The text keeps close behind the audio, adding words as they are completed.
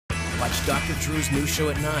Watch Dr. Drew's new show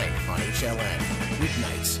at 9 on HLN.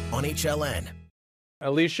 Weeknights on HLN.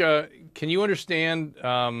 Alicia, can you understand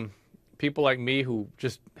people like me who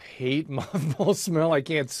just hate mothball smell? I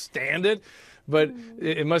can't stand it, but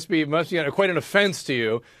it must be quite an offense to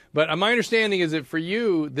you. But my understanding is that for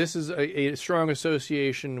you, this is a strong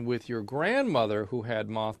association with your grandmother who had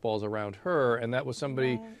mothballs around her, and that was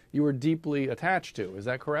somebody you were deeply attached to. Is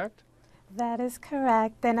that correct? That is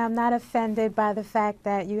correct, and I'm not offended by the fact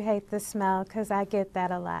that you hate the smell, because I get that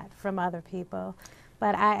a lot from other people.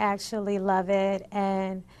 But I actually love it,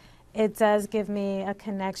 and it does give me a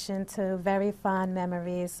connection to very fond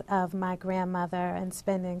memories of my grandmother and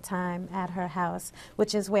spending time at her house,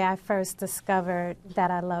 which is where I first discovered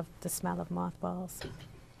that I loved the smell of mothballs.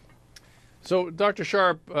 So, Dr.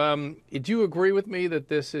 Sharp, do you agree with me that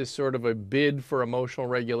this is sort of a bid for emotional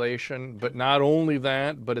regulation, but not only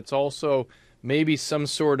that, but it's also maybe some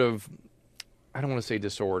sort of, I don't want to say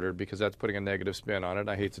disordered because that's putting a negative spin on it.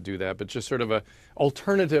 I hate to do that, but just sort of a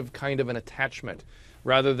alternative kind of an attachment.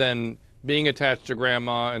 Rather than being attached to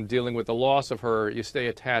grandma and dealing with the loss of her, you stay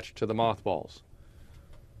attached to the mothballs.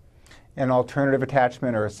 An alternative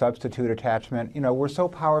attachment or a substitute attachment, you know, we're so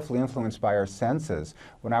powerfully influenced by our senses.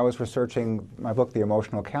 When I was researching my book, The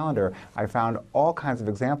Emotional Calendar, I found all kinds of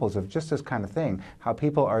examples of just this kind of thing, how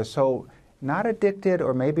people are so not addicted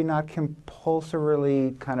or maybe not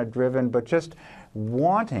compulsorily kind of driven, but just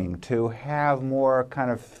wanting to have more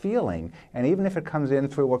kind of feeling, and even if it comes in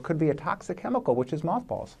through what could be a toxic chemical, which is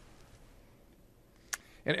mothballs.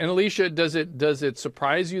 And Alicia, does it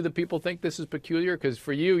surprise you that people think this is peculiar? Because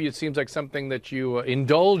for you, it seems like something that you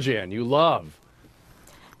indulge in, you love.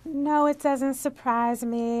 No, it doesn't surprise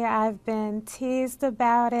me. I've been teased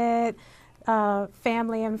about it.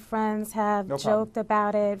 Family and friends have joked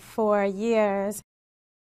about it for years.